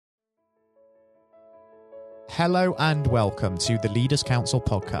Hello and welcome to the Leaders Council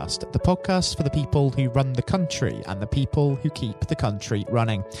podcast, the podcast for the people who run the country and the people who keep the country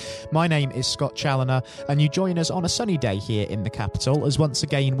running. My name is Scott Challoner, and you join us on a sunny day here in the capital as once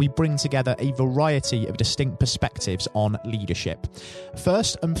again we bring together a variety of distinct perspectives on leadership.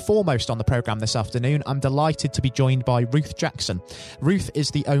 First and foremost on the programme this afternoon, I'm delighted to be joined by Ruth Jackson. Ruth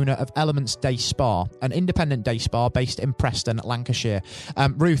is the owner of Elements Day Spa, an independent day spa based in Preston, Lancashire.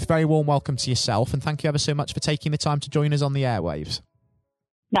 Ruth, very warm welcome to yourself, and thank you ever so much for taking the time to join us on the airwaves.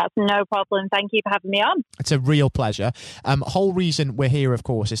 That's no problem. Thank you for having me on. It's a real pleasure. Whole reason we're here, of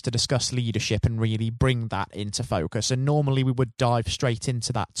course, is to discuss leadership and really bring that into focus. And normally we would dive straight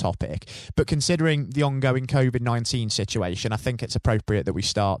into that topic. But considering the ongoing COVID-19 situation, I think it's appropriate that we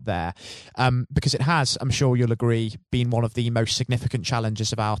start there. Because it has, I'm sure you'll agree, been one of the most significant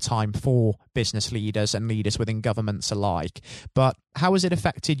challenges of our time for business leaders and leaders within governments alike. But how has it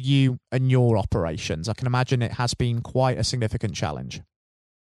affected you and your operations? I can imagine it has been quite a significant challenge.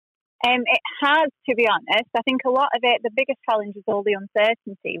 It has, to be honest. I think a lot of it, the biggest challenge is all the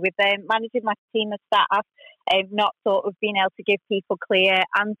uncertainty with managing my team of staff, not sort of being able to give people clear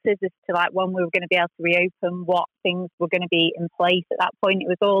answers as to like when we were going to be able to reopen, what things were going to be in place at that point. It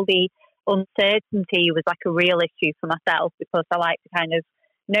was all the uncertainty was like a real issue for myself, because I like to kind of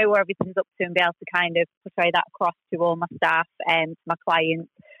know where everything's up to and be able to kind of portray that across to all my staff and my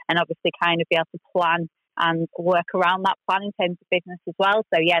clients, and obviously kind of be able to plan and work around that plan in terms of business as well.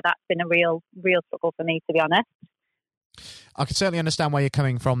 So yeah, that's been a real struggle for me, to be honest. I can certainly understand where you're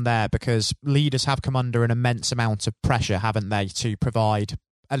coming from there, because leaders have come under an immense amount of pressure, haven't they, to provide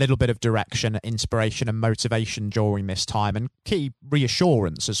a little bit of direction, inspiration and motivation during this time, and key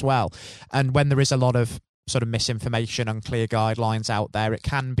reassurance as well. And when there is a lot of sort of misinformation, unclear guidelines out there, it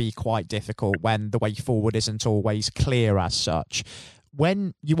can be quite difficult when the way forward isn't always clear as such.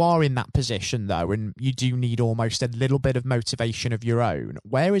 When you are in that position, though, and you do need almost a little bit of motivation of your own,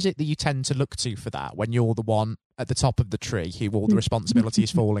 where is it that you tend to look to for that when you're the one at the top of the tree who all the responsibility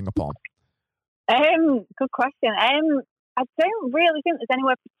is falling upon? Good question. I don't really think there's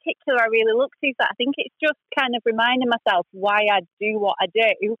anywhere particular I really look to for that. I think it's just kind of reminding myself why I do what I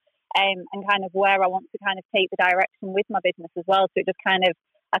do, and kind of where I want to kind of take the direction with my business as well. So it just kind of,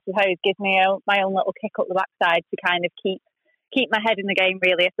 I suppose, gives me my own little kick up the backside to kind of keep my head in the game,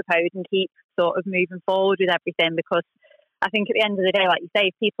 really, I suppose, and keep sort of moving forward with everything. Because I think at the end of the day, like you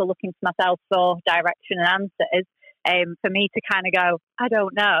say, if people are looking to myself for direction and answers, for me to kind of go, I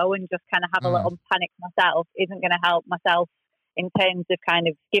don't know, and just kind of have a little panic myself isn't going to help myself in terms of kind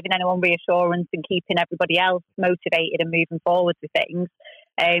of giving anyone reassurance and keeping everybody else motivated and moving forward with things.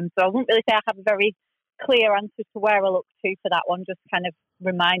 So I wouldn't really say I have a very clear answer to where I look to for that one, just kind of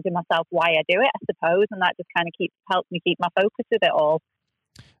reminding myself why I do it, I suppose, and that just kind of helps me keep my focus with it all.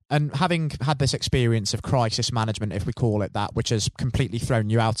 And having had this experience of crisis management, if we call it that, which has completely thrown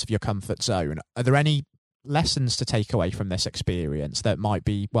you out of your comfort zone, are there any lessons to take away from this experience that might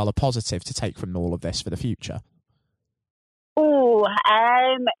be, well, a positive to take from all of this for the future?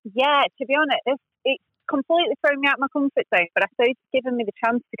 Yeah, to be honest, it's completely thrown me out of my comfort zone, but I suppose it's given me the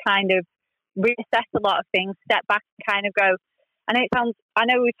chance to kind of reassess a lot of things, step back and kind of go, I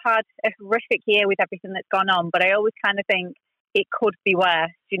know we've had a horrific year with everything that's gone on, but I always kind of think it could be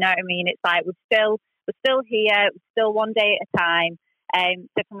worse. Do you know what I mean? It's like we're still here, we're still one day at a time.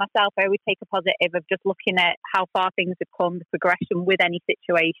 So for myself, I always take a positive of just looking at how far things have come, the progression with any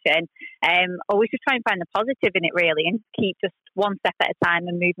situation. Always just try and find the positive in it, really, and keep just one step at a time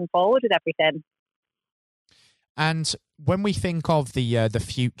and moving forward with everything. And when we think of the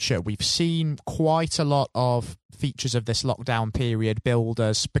future, we've seen quite a lot of features of this lockdown period build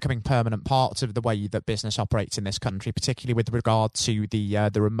as becoming permanent parts of the way that business operates in this country, particularly with regard to the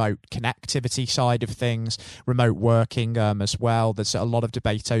remote connectivity side of things, remote working as well. There's a lot of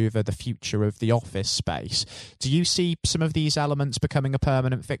debate over the future of the office space. Do you see some of these elements becoming a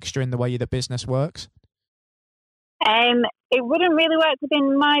permanent fixture in the way that business works? It wouldn't really work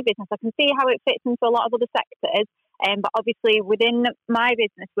within my business. I can see how it fits into a lot of other sectors, but obviously within my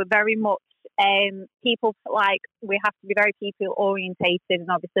business, we're very much people, like we have to be very people orientated and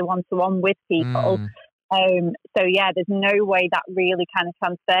obviously one-to-one with people. So yeah, there's no way that really kind of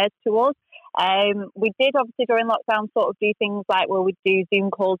transfers to us. We did obviously during lockdown sort of do things like where we'd do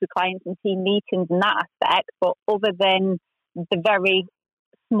Zoom calls with clients and team meetings and that aspect, but other than the very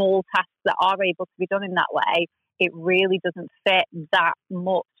small tasks that are able to be done in that way, it really doesn't fit that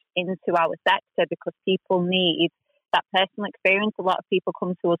much into our sector because people need that personal experience. A lot of people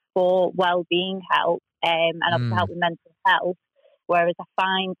come to us for well-being help and obviously help with mental health, whereas I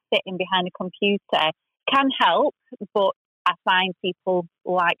find sitting behind a computer can help, but I find people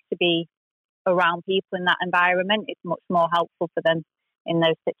like to be around people in that environment, it's much more helpful for them in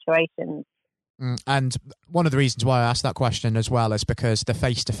those situations. And one of the reasons why I asked that question as well is because the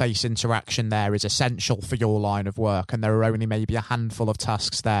face-to-face interaction there is essential for your line of work, and there are only maybe a handful of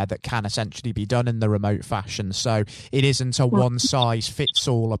tasks there that can essentially be done in the remote fashion. So it isn't a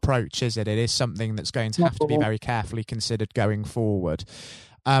one-size-fits-all approach, is it? It is something that's going to have to be very carefully considered going forward.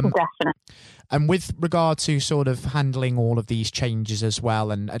 Definitely. And with regard to sort of handling all of these changes as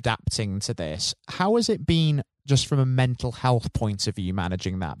well and adapting to this, how has it been just from a mental health point of view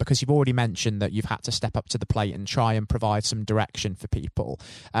managing that? Because you've already mentioned that you've had to step up to the plate and try and provide some direction for people.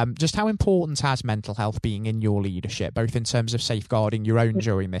 Just how important has mental health been in your leadership, both in terms of safeguarding your own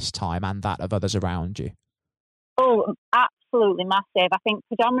during this time and that of others around you? Oh, absolutely massive. I think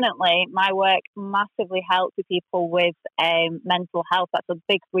predominantly my work massively helps with people with mental health. That's a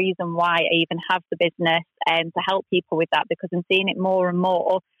big reason why I even have the business to help people with that, because I'm seeing it more and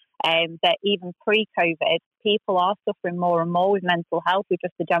more that even pre-COVID, people are suffering more and more with mental health, with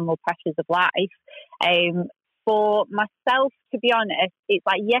just the general pressures of life. For myself, to be honest, it's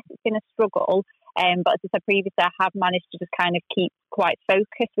like, yes, it's been a struggle. But as I said previously, I have managed to just kind of keep quite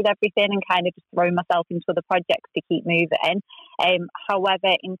focused with everything and kind of just throw myself into other projects to keep moving.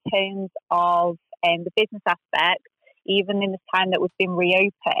 However, in terms of the business aspect, even in this time that we've been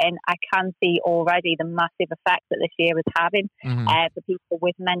reopened, I can see already the massive effect that this year is having for people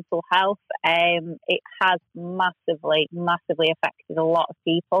with mental health. It has massively affected a lot of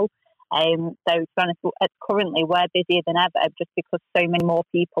people. So to be honest, currently we're busier than ever just because so many more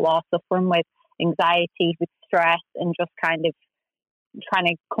people are suffering with anxiety, with stress, and just kind of trying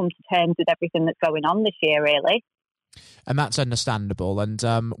to come to terms with everything that's going on this year, really. And that's understandable. And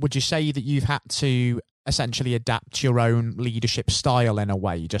would you say that you've had to essentially adapt your own leadership style in a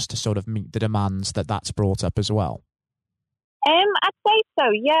way just to sort of meet the demands that's brought up as well? I'd say so,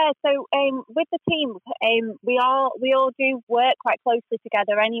 yeah. So with the team, we all do work quite closely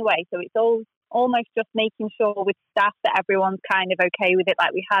together anyway. So it's almost just making sure with staff that everyone's kind of okay with it.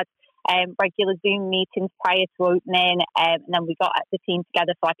 Like we had regular Zoom meetings prior to opening, and then we got the team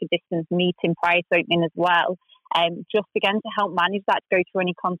together for like a distance meeting prior to opening as well. Just again to help manage that, to go through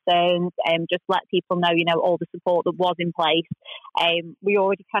any concerns, just let people know, all the support that was in place. We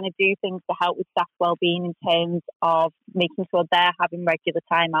already kind of do things to help with staff wellbeing in terms of making sure they're having regular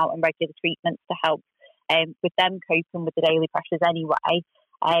time out and regular treatments to help with them coping with the daily pressures anyway.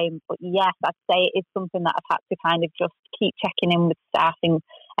 But yes, I'd say it is something that I've had to kind of just keep checking in with staff and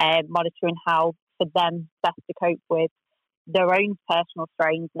monitoring how for them best to cope with their own personal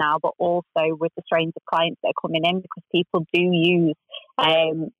strains now, but also with the strains of clients that are coming in, because people do use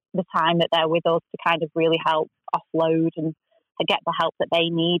the time that they're with us to kind of really help offload and get the help that they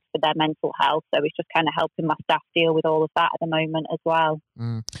need for their mental health. So it's just kind of helping my staff deal with all of that at the moment as well.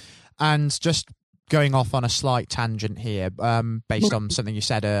 And just going off on a slight tangent here, based on something you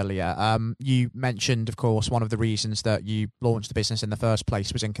said earlier, you mentioned, of course, one of the reasons that you launched the business in the first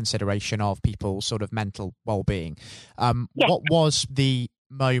place was in consideration of people's sort of mental well-being. What was the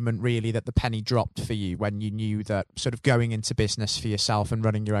moment really that the penny dropped for you when you knew that sort of going into business for yourself and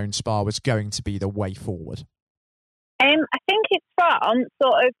running your own spa was going to be the way forward? I think it's from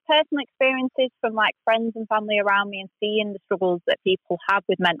sort of personal experiences from like friends and family around me and seeing the struggles that people have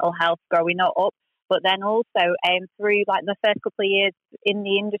with mental health growing up. But then also through like the first couple of years in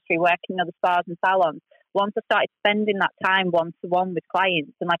the industry working in other spas and salons, once I started spending that time one-to-one with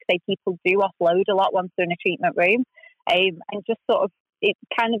clients, and like I say, people do offload a lot once they're in a treatment room, and just sort of, it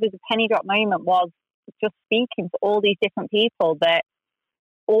kind of as a penny drop moment was just speaking to all these different people that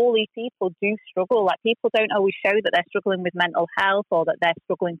all these people do struggle. Like people don't always show that they're struggling with mental health or that they're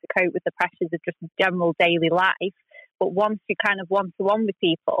struggling to cope with the pressures of just general daily life. But once you kind of one-to-one with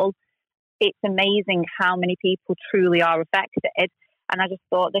people, it's amazing how many people truly are affected. And I just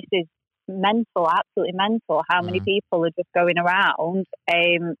thought, this is mental, absolutely mental, how many people are just going around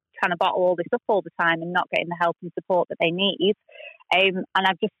trying to bottle all this up all the time and not getting the help and support that they need. And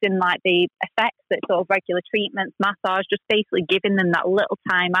I've just seen like the effects that sort of regular treatments, massage, just basically giving them that little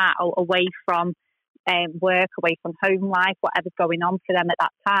time out away from work, away from home life, whatever's going on for them at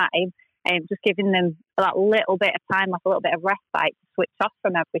that time. Just giving them that little bit of time, like a little bit of respite to switch off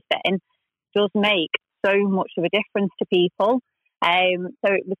from everything, does make so much of a difference to people.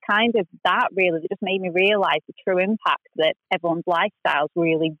 So it was kind of that really that just made me realise the true impact that everyone's lifestyles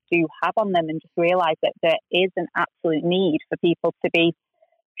really do have on them, and just realise that there is an absolute need for people to be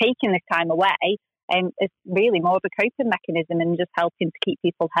taking this time away. It's really more of a coping mechanism and just helping to keep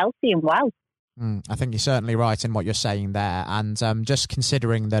people healthy and well. I think you're certainly right in what you're saying there. And just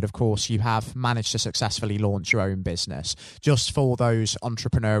considering that, of course, you have managed to successfully launch your own business, just for those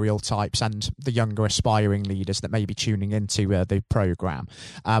entrepreneurial types and the younger aspiring leaders that may be tuning into the programme,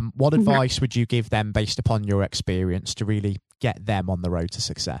 what advice would you give them based upon your experience to really get them on the road to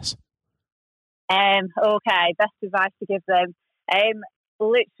success? Okay, best advice to give them.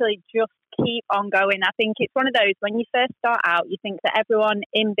 Literally just keep on going. I think it's one of those, when you first start out, you think that everyone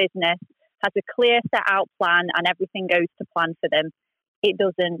in business has a clear set out plan and everything goes to plan for them. It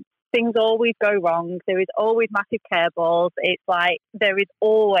doesn't. Things always go wrong. There is always massive curveballs. It's like there is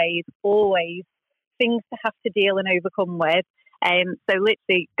always things to have to deal and overcome with. So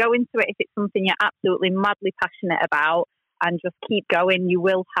literally go into it if it's something you're absolutely madly passionate about, and just keep going. You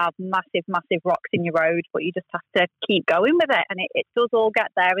will have massive rocks in your road, but you just have to keep going with it. And it does all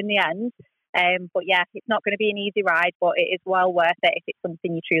get there in the end. But yeah, it's not going to be an easy ride, but it is well worth it if it's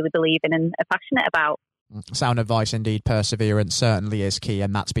something you truly believe in and are passionate about. Sound advice indeed. Perseverance certainly is key,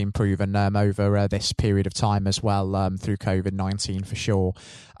 and that's been proven over this period of time as well, through COVID-19 for sure.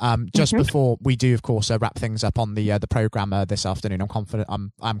 Just before we do, of course, wrap things up on the programme this afternoon,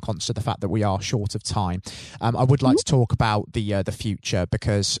 I'm conscious of the fact that we are short of time. I would like to talk about the future,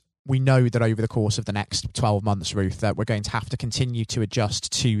 because we know that over the course of the next 12 months, Ruth, that we're going to have to continue to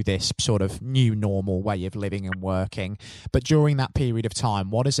adjust to this sort of new normal way of living and working. But during that period of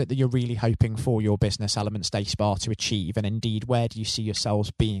time, what is it that you're really hoping for your business, Elements Day Spa, to achieve? And indeed, where do you see yourselves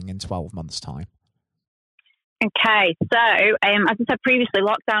being in 12 months' time? Okay, so as I said previously,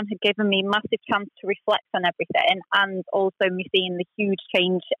 lockdown had given me massive chance to reflect on everything, and also me seeing the huge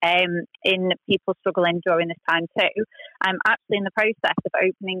change in people struggling during this time too. I'm actually in the process of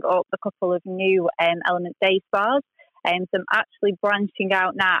opening up a couple of new Element Day Spas. So I'm actually branching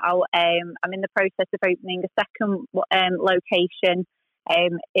out now. I'm in the process of opening a second location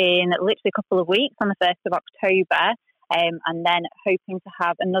in literally a couple of weeks on the 1st of October. And then hoping to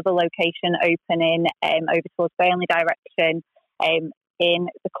have another location opening over towards Burnley direction in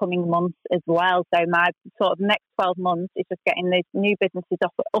the coming months as well. So my sort of next 12 months is just getting these new businesses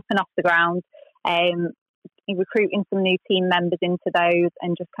up and off the ground, recruiting some new team members into those,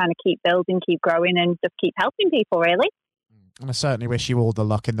 and just kind of keep building, keep growing, and just keep helping people, really. And I certainly wish you all the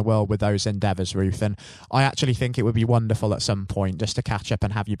luck in the world with those endeavours, Ruth. And I actually think it would be wonderful at some point just to catch up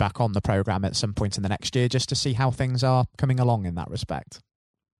and have you back on the programme at some point in the next year, just to see how things are coming along in that respect.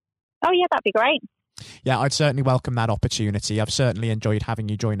 Oh, yeah, that'd be great. Yeah, I'd certainly welcome that opportunity. I've certainly enjoyed having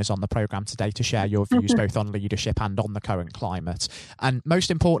you join us on the programme today to share your views both on leadership and on the current climate. And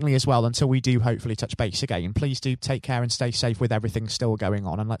most importantly as well, until we do hopefully touch base again, please do take care and stay safe with everything still going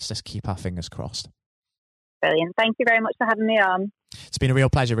on, and let's just keep our fingers crossed. Brilliant. Thank you very much for having me on. It's been a real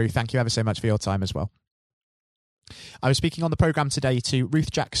pleasure, Ruth. Thank you ever so much for your time as well. I was speaking on the programme today to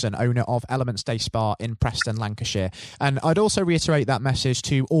Ruth Jackson, owner of Elements Day Spa in Preston, Lancashire. And I'd also reiterate that message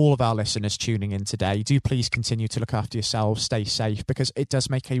to all of our listeners tuning in today. Do please continue to look after yourselves, stay safe, because it does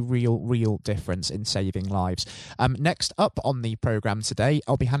make a real difference in saving lives. Next up on the programme today,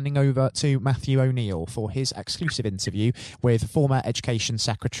 I'll be handing over to Matthew O'Neill for his exclusive interview with former Education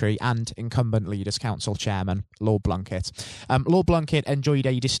Secretary and incumbent Leaders Council Chairman, Lord Blunkett. Lord Blunkett enjoyed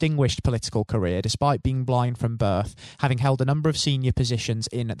a distinguished political career despite being blind from birth, having held a number of senior positions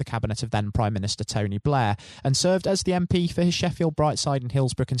in the cabinet of then Prime Minister Tony Blair, and served as the MP for his Sheffield, Brightside and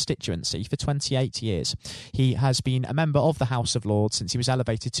Hillsborough constituency for 28 years. He has been a member of the House of Lords since he was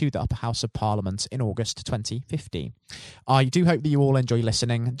elevated to the Upper House of Parliament in August 2015. I do hope that you all enjoy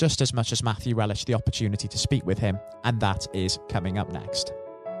listening just as much as Matthew relished the opportunity to speak with him, and that is coming up next.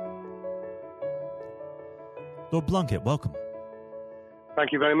 Lord Blunkett, welcome.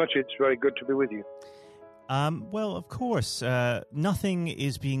 Thank you very much. It's very good to be with you. Well, of course, nothing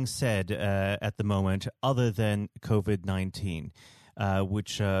is being said at the moment other than COVID-19,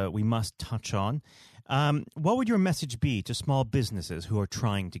 which we must touch on. What would your message be to small businesses who are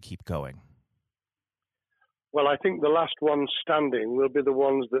trying to keep going? Well, I think the last ones standing will be the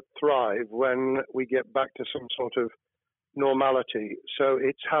ones that thrive when we get back to some sort of normality. So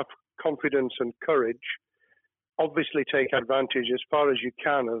it's have confidence and courage. Obviously take advantage as far as you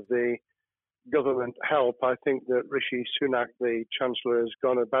can of the government help. I think that Rishi Sunak, the Chancellor, has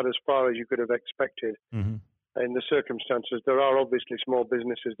gone about as far as you could have expected in the circumstances. There are obviously small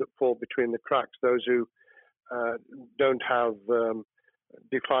businesses that fall between the cracks. Those who don't have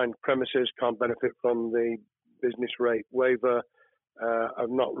defined premises can't benefit from the business rate waiver,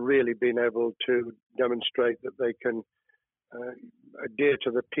 have not really been able to demonstrate that they can adhere to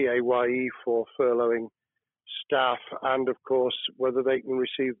the PAYE for furloughing staff, and of course whether they can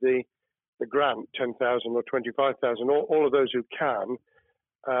receive the grant, 10,000 or 25,000. All of those who can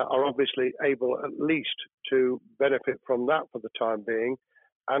are obviously able at least to benefit from that for the time being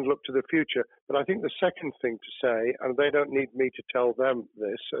and look to the future. But I think the second thing to say, and they don't need me to tell them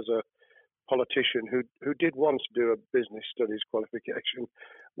this as a politician who did once do a business studies qualification,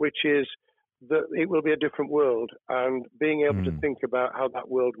 which is that it will be a different world, and being able to think about how that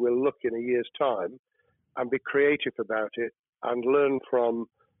world will look in a year's time and be creative about it and learn from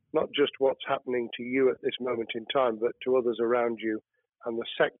not just what's happening to you at this moment in time, but to others around you and the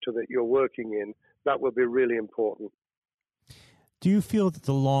sector that you're working in, that will be really important. Do you feel that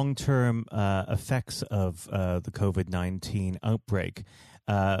the long-term effects of the COVID-19 outbreak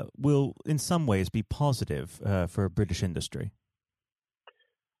will in some ways be positive for British industry?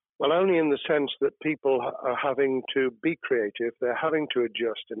 Well, only in the sense that people are having to be creative, they're having to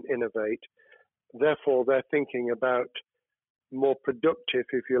adjust and innovate. Therefore, they're thinking about more productive,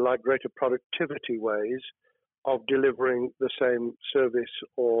 if you like, greater productivity ways of delivering the same service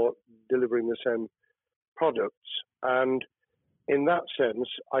or delivering the same products. And in that sense,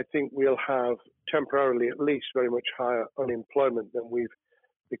 I think we'll have temporarily at least very much higher unemployment than we've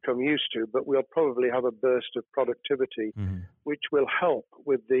become used to, but we'll probably have a burst of productivity, which will help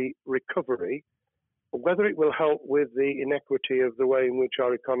with the recovery. Whether it will help with the inequity of the way in which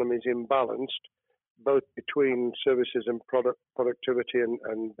our economy is imbalanced, both between services and productivity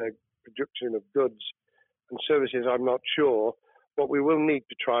and the production of goods and services, I'm not sure. What we will need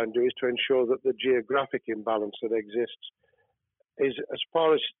to try and do is to ensure that the geographic imbalance that exists is, as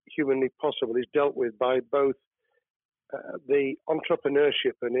far as humanly possible, is dealt with by both the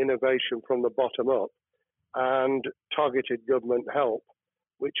entrepreneurship and innovation from the bottom up and targeted government help,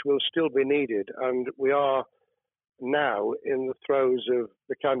 which will still be needed. And we are now in the throes of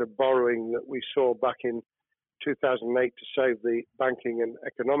the kind of borrowing that we saw back in 2008 to save the banking and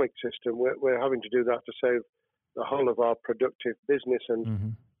economic system. We're having to do that to save the whole of our productive business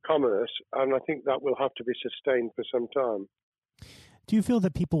and commerce. And I think that will have to be sustained for some time. Do you feel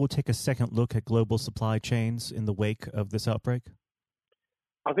that people will take a second look at global supply chains in the wake of this outbreak?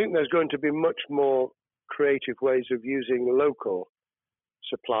 I think there's going to be much more creative ways of using local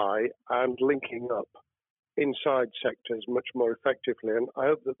supply and linking up inside sectors much more effectively. And I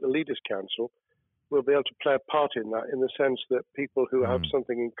hope that the Leaders' Council will be able to play a part in that, in the sense that people who have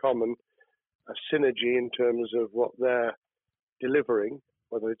something in common, a synergy in terms of what they're delivering,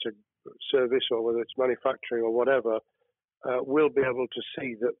 whether it's a service or whether it's manufacturing or whatever, will be able to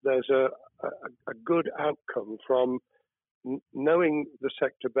see that there's a good outcome from knowing the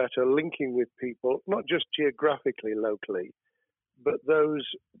sector better, linking with people, not just geographically, locally, but those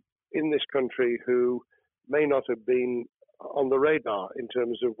in this country who may not have been on the radar in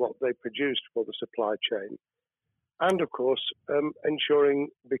terms of what they produced for the supply chain. And of course, ensuring,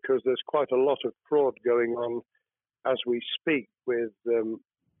 because there's quite a lot of fraud going on as we speak with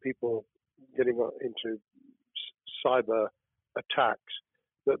people getting into cyber attacks,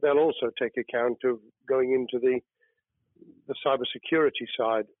 that they'll also take account of going into the cyber security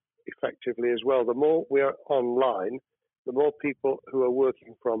side effectively as well. The more we are online, the more people who are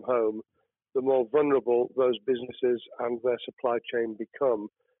working from home, the more vulnerable those businesses and their supply chain become.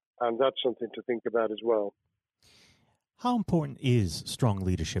 And that's something to think about as well. How important is strong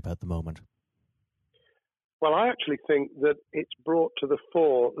leadership at the moment? Well, I actually think that it's brought to the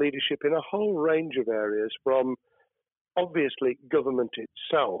fore leadership in a whole range of areas, from obviously government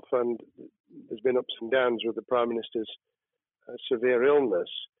itself, and there's been ups and downs with the Prime Minister's severe illness,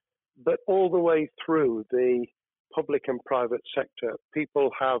 but all the way through the public and private sector,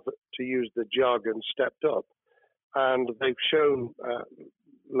 people have, to use the jargon, stepped up, and they've shown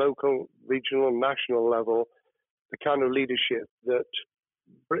local, regional, national level the kind of leadership that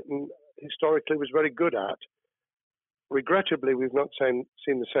Britain historically was very good at. Regrettably, we've not seen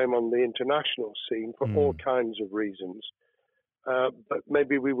the same on the international scene for all kinds of reasons, but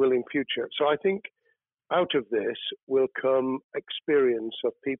maybe we will in future. So I think out of this will come experience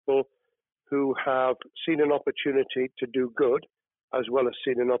of people who have seen an opportunity to do good, as well as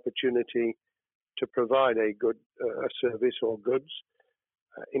seen an opportunity to provide a good service or goods,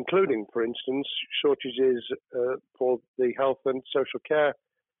 including, for instance, shortages for the health and social care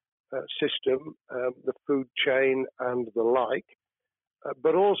system, the food chain and the like,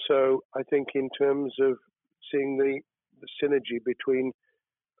 but also I think in terms of seeing the synergy between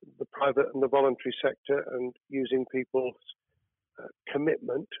the private and the voluntary sector and using people's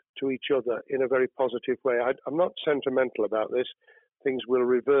commitment to each other in a very positive way. I'm not sentimental about this. Things will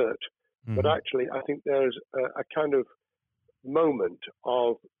revert. But actually, I think there's a kind of moment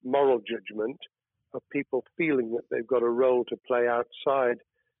of moral judgment of people feeling that they've got a role to play outside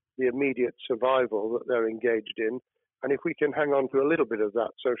the immediate survival that they're engaged in, And if we can hang on to a little bit of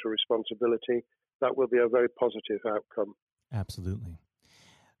that social responsibility, that will be a very positive outcome. Absolutely.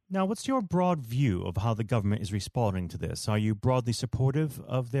 Now, what's your broad view of how the government is responding to this? Are you broadly supportive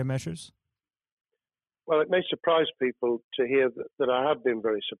of their measures? Well, it may surprise people to hear that I have been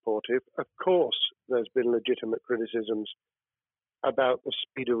very supportive. Of course, there's been legitimate criticisms about the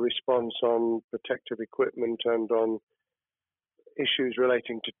speed of response on protective equipment and on issues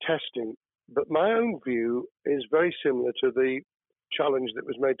relating to testing. But my own view is very similar to the challenge that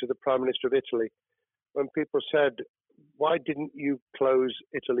was made to the Prime Minister of Italy when people said, why didn't you close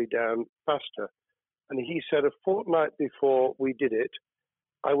Italy down faster? And he said, a fortnight before we did it,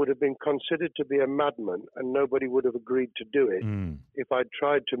 I would have been considered to be a madman and nobody would have agreed to do it if I'd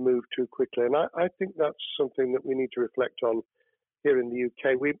tried to move too quickly. And I think that's something that we need to reflect on here in the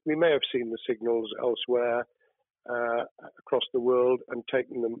UK. We may have seen the signals elsewhere across the world and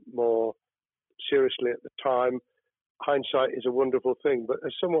taken them more seriously at the time. Hindsight is a wonderful thing, but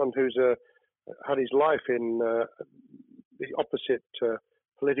as someone who's had his life in the opposite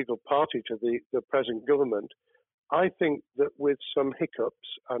political party to the present government, I think that with some hiccups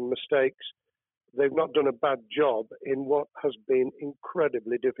and mistakes, they've not done a bad job in what has been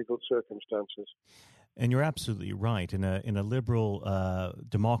incredibly difficult circumstances. And you're absolutely right. In a liberal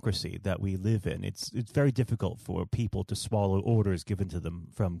democracy that we live in, it's very difficult for people to swallow orders given to them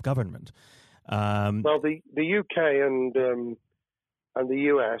from government. Well, the UK and the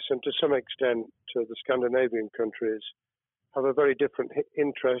US, and to some extent the Scandinavian countries, have a very different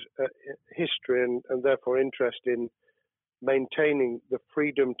history and therefore interest in maintaining the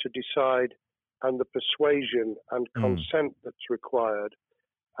freedom to decide and the persuasion and consent that's required.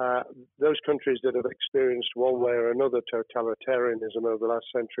 Those countries that have experienced one way or another totalitarianism over the last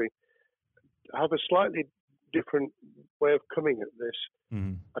century have a slightly different way of coming at this.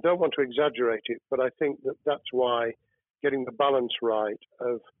 I don't want to exaggerate it, but I think that that's why getting the balance right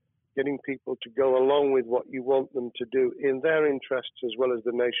of getting people to go along with what you want them to do in their interests as well as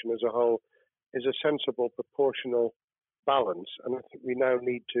the nation as a whole is a sensible, proportional balance. And I think we now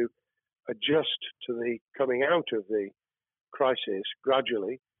need to adjust to the coming out of the crisis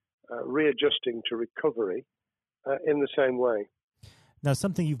gradually, readjusting to recovery in the same way. Now,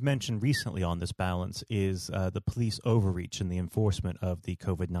 something you've mentioned recently on this balance is the police overreach in the enforcement of the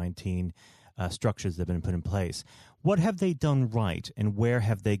COVID-19 structures that have been put in place. What have they done right, and where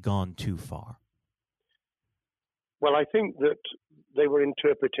have they gone too far? Well, I think that they were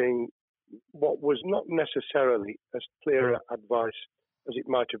interpreting what was not necessarily as clear advice as it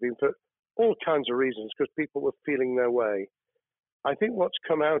might have been for all kinds of reasons, because people were feeling their way. I think what's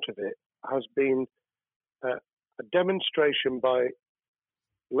come out of it has been a demonstration by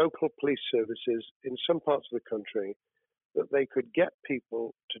local police services in some parts of the country that they could get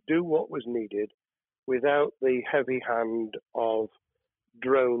people to do what was needed without the heavy hand of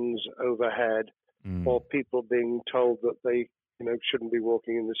drones overhead or people being told that they shouldn't be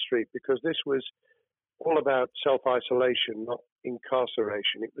walking in the street, because this was all about self-isolation, not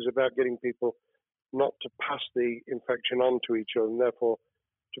incarceration. It was about getting people not to pass the infection on to each other and therefore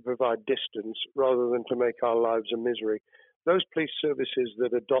to provide distance rather than to make our lives a misery. Those police services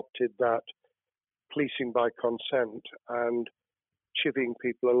that adopted that policing by consent and chivying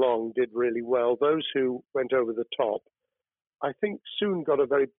people along did really well. Those who went over the top, I think, soon got a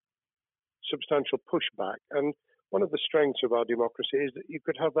very substantial pushback. And one of the strengths of our democracy is that you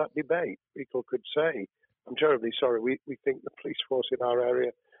could have that debate. People could say, I'm terribly sorry, we think the police force in our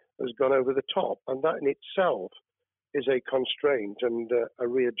area has gone over the top. And that in itself is a constraint and a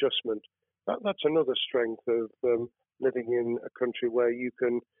readjustment. That's another strength of living in a country where you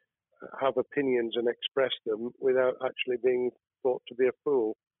can have opinions and express them without actually being thought to be a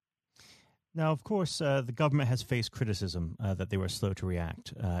fool. Now, of course, the government has faced criticism that they were slow to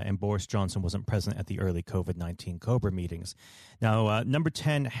react, and Boris Johnson wasn't present at the early COVID-19 COBRA meetings. Now, Number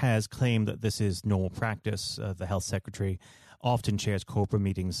 10 has claimed that this is normal practice. The health secretary often chairs COBRA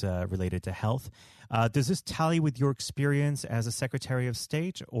meetings related to health. Does this tally with your experience as a Secretary of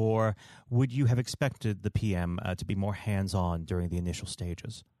State, or would you have expected the PM to be more hands-on during the initial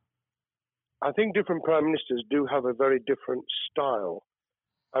stages? I think different prime ministers do have a very different style.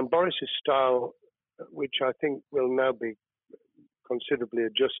 And Boris's style, which I think will now be considerably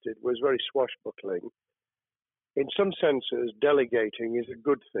adjusted, was very swashbuckling. In some senses, delegating is a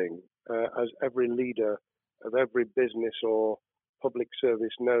good thing, as every leader of every business or public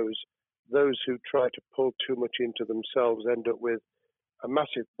service knows. Those who try to pull too much into themselves end up with a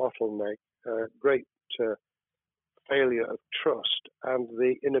massive bottleneck, great failure of trust, and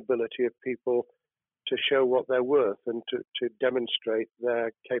the inability of people to show what they're worth and to demonstrate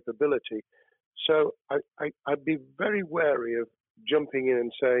their capability. So I'd be very wary of jumping in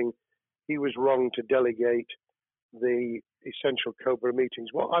and saying he was wrong to delegate the essential COBRA meetings.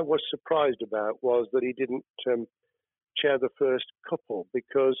 What I was surprised about was that he didn't chair the first couple,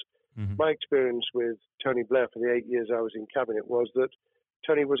 because my experience with Tony Blair for the 8 years I was in cabinet was that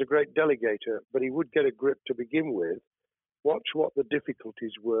Tony was a great delegator, but he would get a grip to begin with, watch what the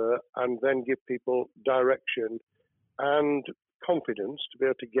difficulties were, and then give people direction and confidence to be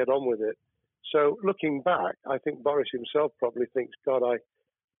able to get on with it. So looking back, I think Boris himself probably thinks, God, I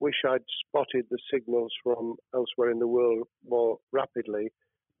wish I'd spotted the signals from elsewhere in the world more rapidly,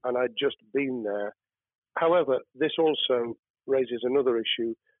 and I'd just been there. However, this also raises another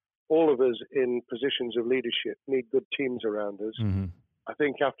issue. All of us in positions of leadership need good teams around us. I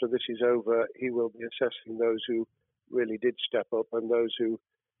think after this is over, he will be assessing those who really did step up and those who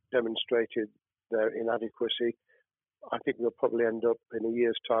demonstrated their inadequacy. I think we'll probably end up in a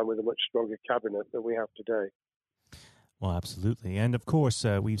year's time with a much stronger cabinet than we have today. Well, absolutely. And of course,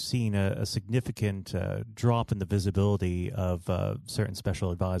 we've seen a significant drop in the visibility of certain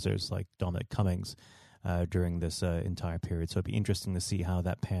special advisors like Dominic Cummings during this entire period. So it'd be interesting to see how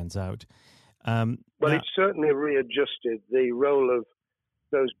that pans out. Well, it's certainly readjusted the role of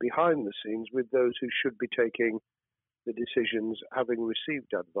those behind the scenes with those who should be taking the decisions, having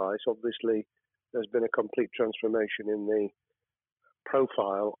received advice. Obviously, there's been a complete transformation in the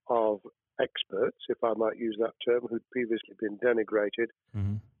profile of experts, if I might use that term, who'd previously been denigrated.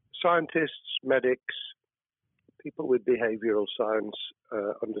 Scientists, medics, people with behavioral science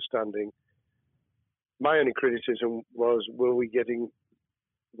understanding. My only criticism was, were we getting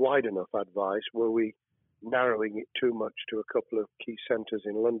wide enough advice? Were we narrowing it too much to a couple of key centres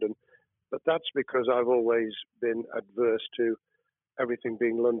in London? But that's because I've always been adverse to everything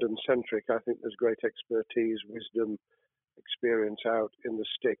being London-centric. I think there's great expertise, wisdom, experience out in the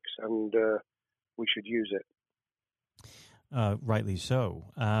sticks, and we should use it. Rightly so.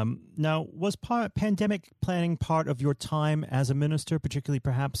 Now, was pandemic planning part of your time as a minister, particularly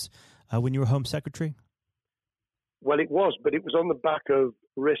perhaps when you were Home Secretary? Well, it was, but it was on the back of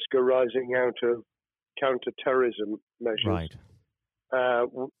risk arising out of counter-terrorism measures. Right. I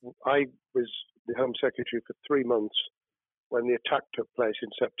was the Home Secretary for 3 months when the attack took place in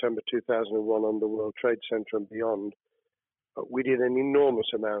September 2001 on the World Trade Center and beyond. We did an enormous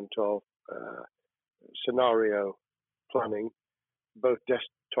amount of scenario planning, both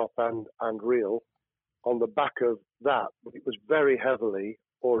desktop and real. On the back of that, it was very heavily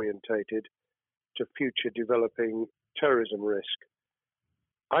orientated to future developing terrorism risk.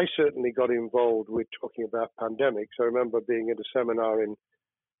 I certainly got involved with talking about pandemics. I remember being at a seminar in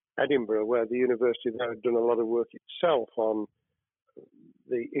Edinburgh where the university there had done a lot of work itself on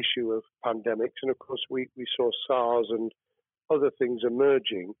the issue of pandemics. And of course, we saw SARS and other things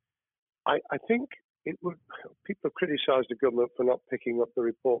emerging. I think people have criticised the government for not picking up the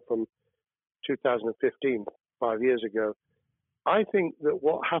report from 2015, 5 years ago. I think that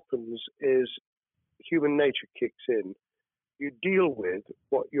what happens is human nature kicks in. You deal with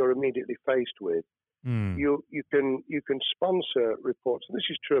what you're immediately faced with. You can sponsor reports, and this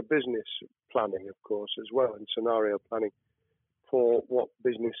is true of business planning, of course, as well, and scenario planning for what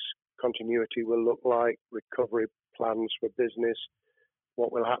business continuity will look like, recovery plans for business,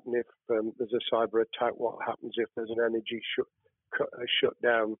 what will happen if there's a cyber attack, what happens if there's an energy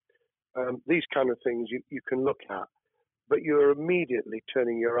shutdown. These kind of things you can look at, but you're immediately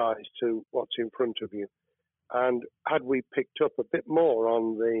turning your eyes to what's in front of you. And had we picked up a bit more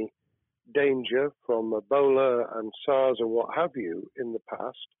on the danger from Ebola and SARS and what have you in the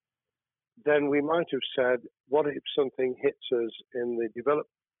past, then we might have said, what if something hits us in the developed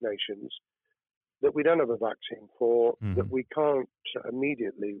nations that we don't have a vaccine for, that we can't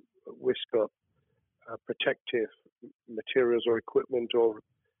immediately whisk up protective materials or equipment, or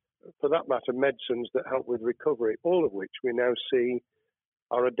for that matter, medicines that help with recovery, all of which we now see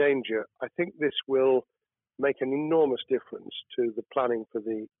are a danger. I think this will make an enormous difference to the planning for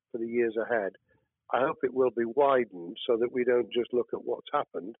the years ahead. I hope it will be widened so that we don't just look at what's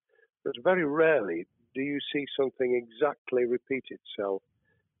happened, but very rarely do you see something exactly repeat itself.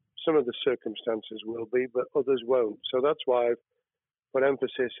 Some of the circumstances will be, but others won't. So that's why I've put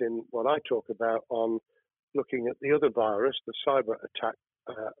emphasis in what I talk about on looking at the other virus, the cyber attack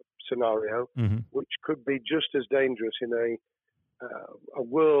scenario, which could be just as dangerous in a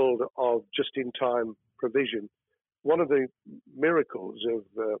world of just-in-time provision. One of the miracles of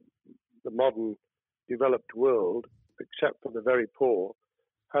the modern developed world, except for the very poor,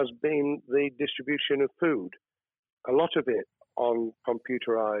 has been the distribution of food. A lot of it on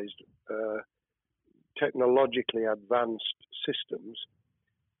computerized, technologically advanced systems.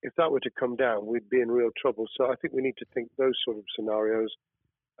 if that were to come down, we'd be in real trouble. So I think we need to think those sort of scenarios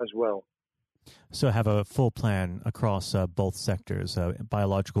as well. So have a full plan across both sectors,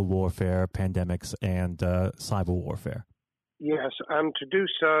 biological warfare, pandemics, and cyber warfare. Yes, and to do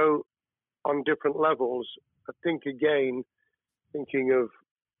so on different levels. I think, again,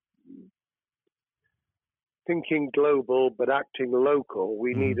 thinking global but acting local,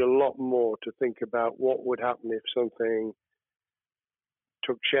 we need a lot more to think about what would happen if something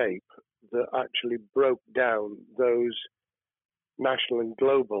took shape that actually broke down those national and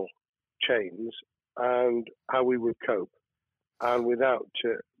global chains and how we would cope. And without,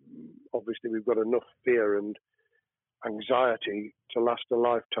 obviously, we've got enough fear and anxiety to last a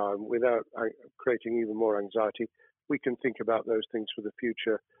lifetime. Without creating even more anxiety, we can think about those things for the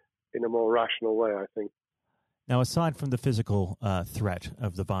future in a more rational way, I think. Now, aside from the physical threat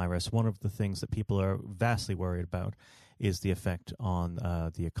of the virus, one of the things that people are vastly worried about is the effect on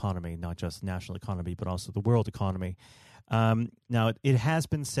the economy, not just the national economy, but also the world economy. Now, it has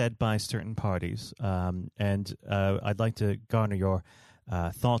been said by certain parties, and I'd like to garner your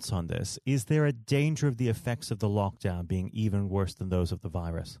thoughts on this. Is there a danger of the effects of the lockdown being even worse than those of the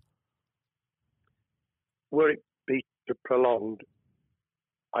virus? Were it be prolonged,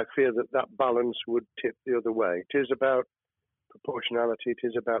 I fear that balance would tip the other way. It is about proportionality. It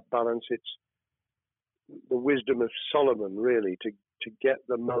is about balance. It's the wisdom of Solomon, really, to get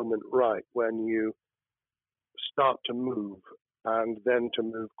the moment right when you start to move and then to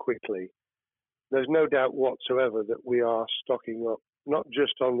move quickly. There's no doubt whatsoever that we are stocking up, not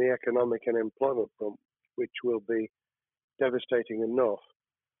just on the economic and employment front, which will be devastating enough,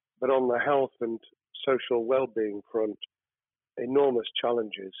 but on the health and social well-being front, enormous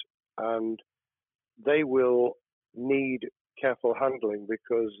challenges. And they will need careful handling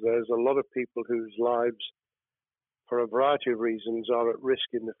because there's a lot of people whose lives, for a variety of reasons, are at risk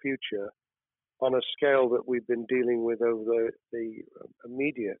in the future on a scale that we've been dealing with over the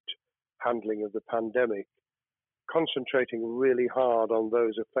immediate handling of the pandemic, concentrating really hard on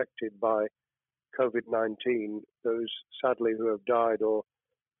those affected by COVID-19, those sadly who have died or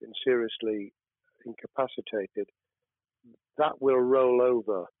been seriously incapacitated. That will roll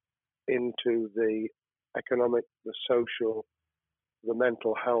over into the economic, the social, the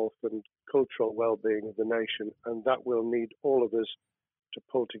mental health and cultural well-being of the nation, and that will need all of us to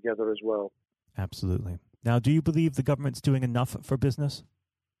pull together as well. Absolutely. Now, do you believe the government's doing enough for business?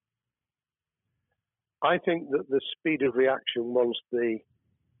 I think that the speed of reaction once the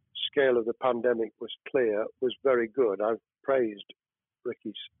scale of the pandemic was clear was very good. I've praised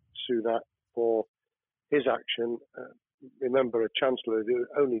Rishi Sunak for his action. Remember, a chancellor who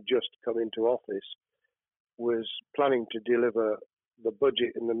only just come into office was planning to deliver the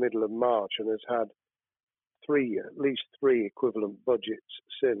budget in the middle of March and has had at least three equivalent budgets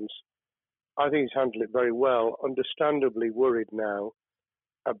since. I think he's handled it very well. Understandably worried now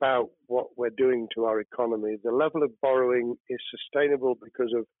about what we're doing to our economy. The level of borrowing is sustainable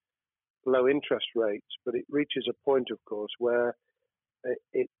because of low interest rates, but it reaches a point, of course, where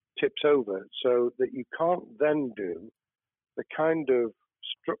it tips over so that you can't then do the kind of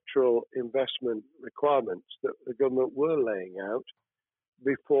structural investment requirements that the government were laying out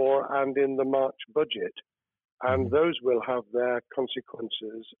before and in the March budget. And those will have their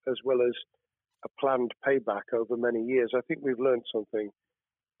consequences as well as a planned payback over many years. I think we've learned something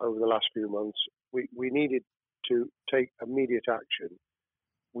over the last few months. We needed to take immediate action.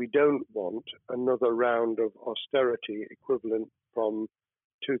 We don't want another round of austerity equivalent from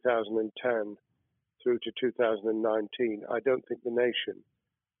 2010 through to 2019. I don't think the nation,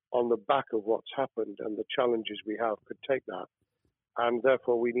 on the back of what's happened and the challenges we have, could take that. And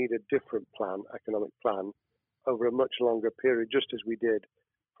therefore, we need a different plan, economic plan, over a much longer period, just as we did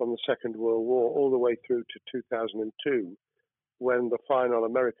from the Second World War all the way through to 2002, when the final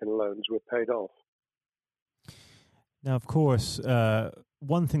American loans were paid off. Now, of course,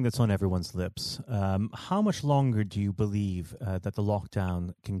 one thing that's on everyone's lips, how much longer do you believe that the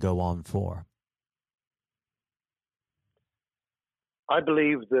lockdown can go on for? I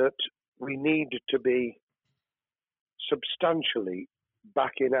believe that we need to be substantially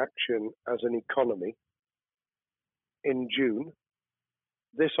back in action as an economy in June.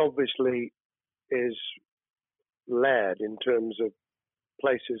 This obviously is led in terms of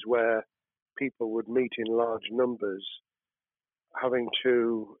places where people would meet in large numbers, having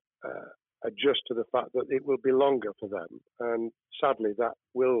to adjust to the fact that it will be longer for them. And sadly, that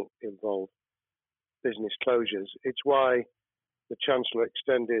will involve business closures. It's why the Chancellor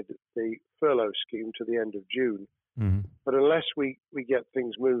extended the furlough scheme to the end of June. But unless we get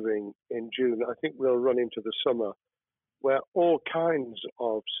things moving in June, I think we'll run into the summer where all kinds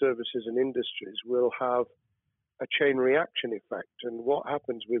of services and industries will have a chain reaction effect, and what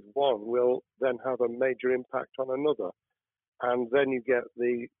happens with one will then have a major impact on another. And then you get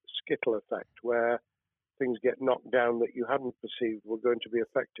the skittle effect, where things get knocked down that you hadn't perceived were going to be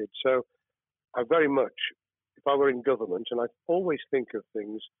affected. So I very much, if I were in government, and I always think of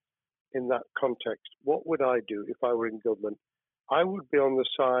things in that context, what would I do if I were in government? I would be on the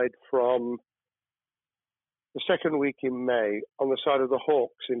side from the second week in May, on the side of the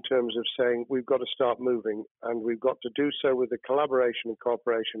hawks, in terms of saying we've got to start moving, and we've got to do so with the collaboration and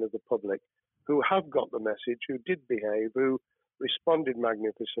cooperation of the public, who have got the message, who did behave, who responded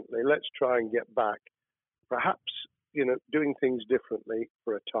magnificently. Let's try and get back, perhaps, doing things differently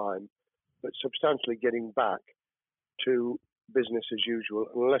for a time, but substantially getting back to business as usual.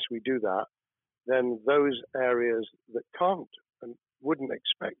 And unless we do that, then those areas that can't and wouldn't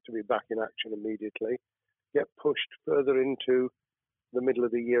expect to be back in action immediately get pushed further into the middle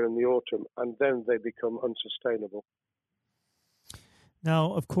of the year and the autumn, and then they become unsustainable.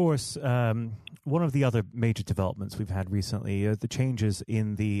 Now, of course, one of the other major developments we've had recently are the changes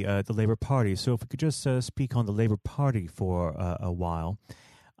in the Labour Party. So if we could just speak on the Labour Party for a while.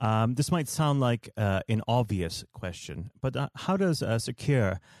 This might sound like an obvious question, but how does Sir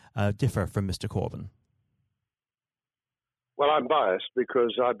Keir differ from Mr. Corbyn? Well, I'm biased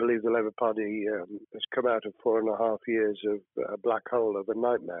because I believe the Labour Party has come out of 4.5 years of a black hole of a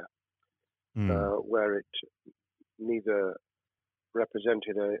nightmare, where it neither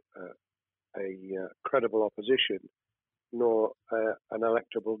represented a credible opposition nor an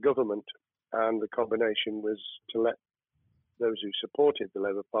electable government, and the combination was to let those who supported the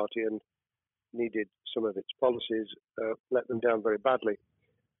Labour Party and needed some of its policies let them down very badly.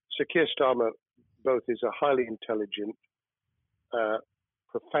 Sir Keir Starmer both is a highly intelligent,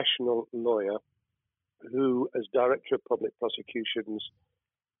 professional lawyer who, as Director of Public Prosecutions,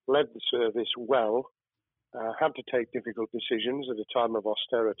 led the service well, had to take difficult decisions at a time of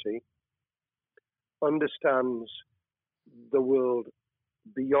austerity, understands the world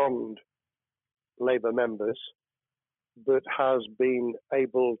beyond Labour members, but has been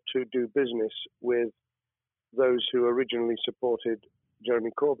able to do business with those who originally supported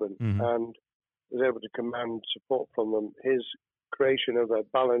Jeremy Corbyn and was able to command support from them. His creation of a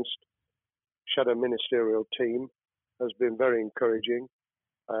balanced shadow ministerial team has been very encouraging.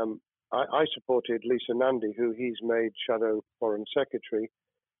 I supported Lisa Nandy, who he's made Shadow Foreign Secretary,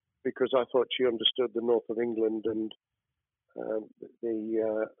 because I thought she understood the north of England and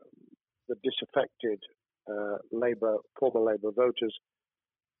the disaffected former Labour voters.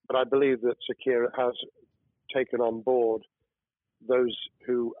 But I believe that Sir Keir has taken on board those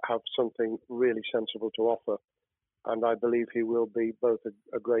who have something really sensible to offer, and I believe he will be both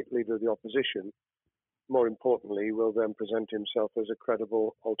a great leader of the opposition. More importantly, he will then present himself as a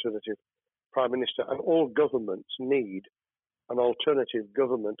credible alternative Prime Minister. And all governments need an alternative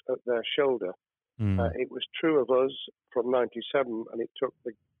government at their shoulder. It was true of us from 97, and it took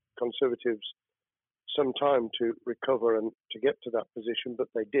the Conservatives some time to recover and to get to that position, but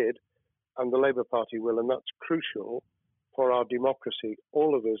they did, and the Labour Party will, and that's crucial for our democracy.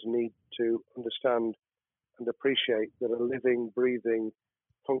 All of us need to understand and appreciate that a living, breathing,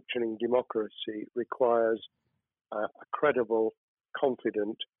 functioning democracy requires a credible,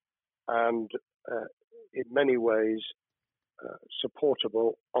 confident, and in many ways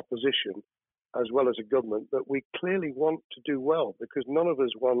supportable opposition, as well as a government that we clearly want to do well, because none of us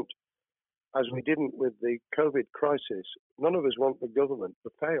want, as we didn't with the COVID crisis, none of us want the government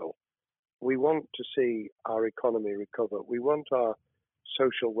to fail. We want to see our economy recover. We want our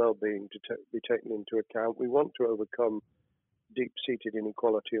social well-being to be taken into account. We want to overcome deep-seated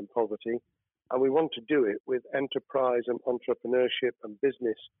inequality and poverty, and we want to do it with enterprise and entrepreneurship and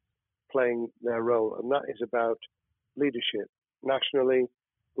business playing their role. And that is about leadership nationally,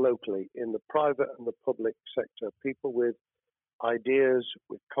 locally, in the private and the public sector, people with ideas,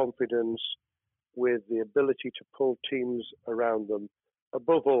 with confidence, with the ability to pull teams around them,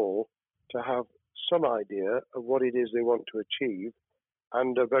 above all, to have some idea of what it is they want to achieve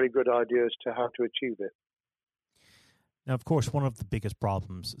and a very good idea as to how to achieve it. Now, of course, one of the biggest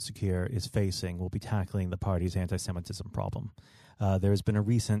problems Sir Keir is facing will be tackling the party's anti-Semitism problem. There has been a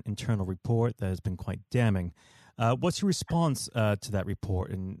recent internal report that has been quite damning. What's your response to that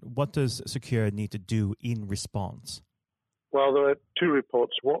report, and what does Sir Keir need to do in response? Well, there are two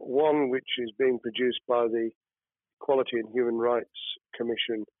reports. One which is being produced by the Equality and Human Rights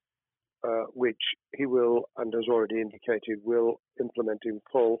Commission, which he will, and has already indicated, will implement in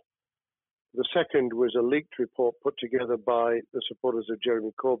full. The second was a leaked report put together by the supporters of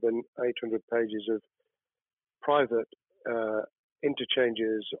Jeremy Corbyn, 800 pages of private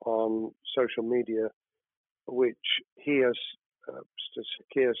interchanges on social media, which he has,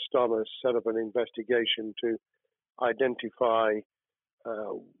 Keir Starmer, set up an investigation to identify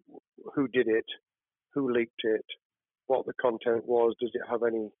who did it, who leaked it, what the content was, does it have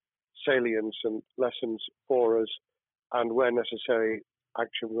any salience and lessons for us, and where necessary,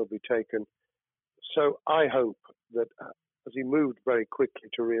 action will be taken. So I hope that as he moved very quickly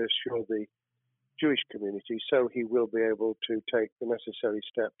to reassure the Jewish community, so he will be able to take the necessary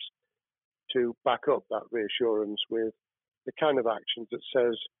steps to back up that reassurance with the kind of actions that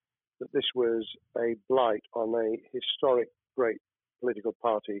says that this was a blight on a historic, great political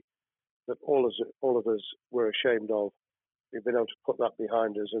party that all of us were ashamed of. We've been able to put that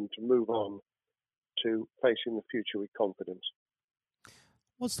behind us and to move on to facing the future with confidence.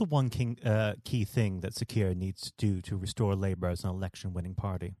 What's the one key thing that Sir Keir needs to do to restore Labour as an election-winning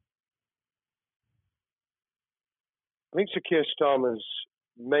party? I think Sir Keir Starmer's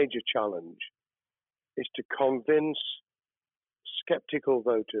major challenge is to convince sceptical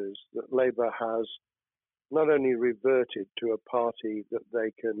voters that Labour has not only reverted to a party that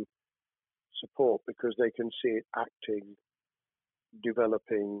they can support because they can see it acting,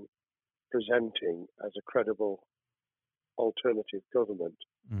 developing, presenting as a credible alternative government,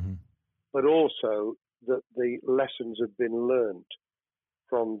 but also that the lessons have been learned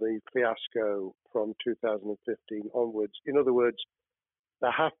from the fiasco from 2015 onwards. In other words,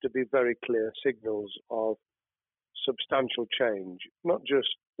 there have to be very clear signals of substantial change, not just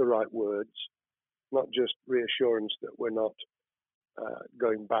the right words, not just reassurance that we're not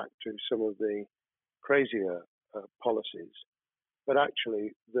going back to some of the crazier policies, but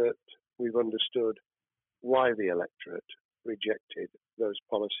actually that we've understood why the electorate rejected those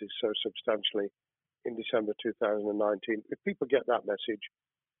policies so substantially in December 2019. If people get that message,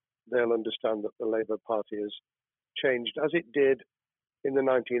 they'll understand that the Labour Party has changed, as it did in the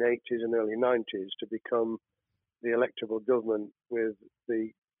 1980s and early 90s, to become the electable government with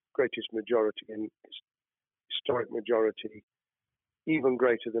the greatest majority in historic majority, even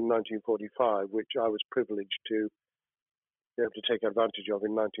greater than 1945, which I was privileged to be able to take advantage of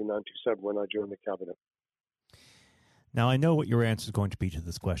in 1997 when I joined the cabinet. Now, I know what your answer is going to be to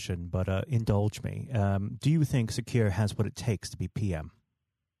this question, but indulge me. Do you think Sir Keir has what it takes to be PM?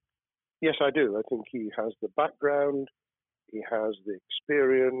 Yes, I do. I think he has the background, he has the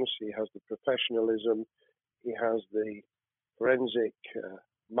experience, he has the professionalism, he has the forensic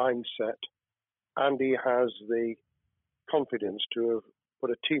mindset, and he has the confidence to have put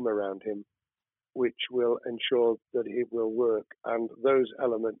a team around him which will ensure that it will work. And those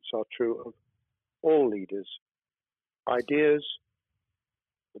elements are true of all leaders. Ideas,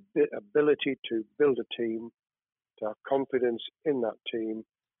 the ability to build a team, to have confidence in that team,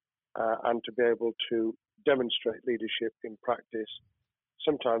 and to be able to demonstrate leadership in practice,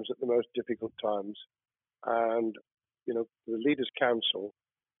 sometimes at the most difficult times. And, you know, the Leaders' Council,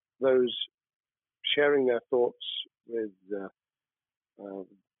 those sharing their thoughts with the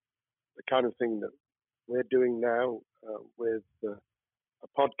kind of thing that we're doing now with a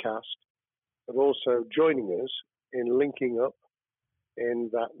podcast, but also joining us in linking up in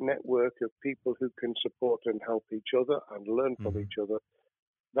that network of people who can support and help each other and learn from each other.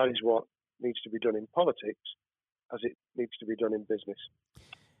 That is what needs to be done in politics as it needs to be done in business.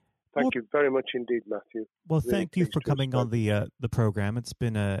 Thank you very much indeed, Matthew. Well, thank you for coming on the program. It's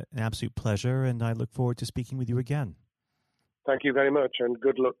been an absolute pleasure, and I look forward to speaking with you again. Thank you very much, and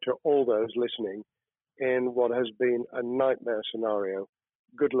good luck to all those listening in what has been a nightmare scenario.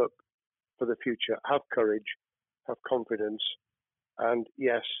 Good luck for the future. Have courage, have confidence, and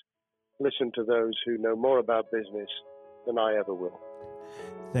yes, listen to those who know more about business than I ever will.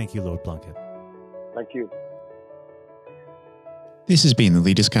 Thank you, Lord Plunkett. Thank you. This has been the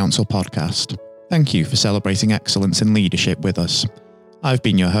Leaders' Council podcast. Thank you for celebrating excellence in leadership with us. I've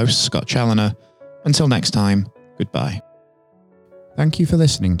been your host, Scott Challoner. Until next time, goodbye. Thank you for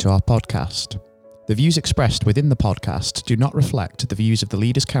listening to our podcast. The views expressed within the podcast do not reflect the views of the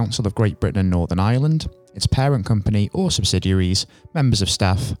Leaders' Council of Great Britain and Northern Ireland, its parent company or subsidiaries, members of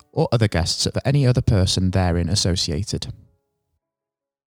staff, or other guests of any other person therein associated.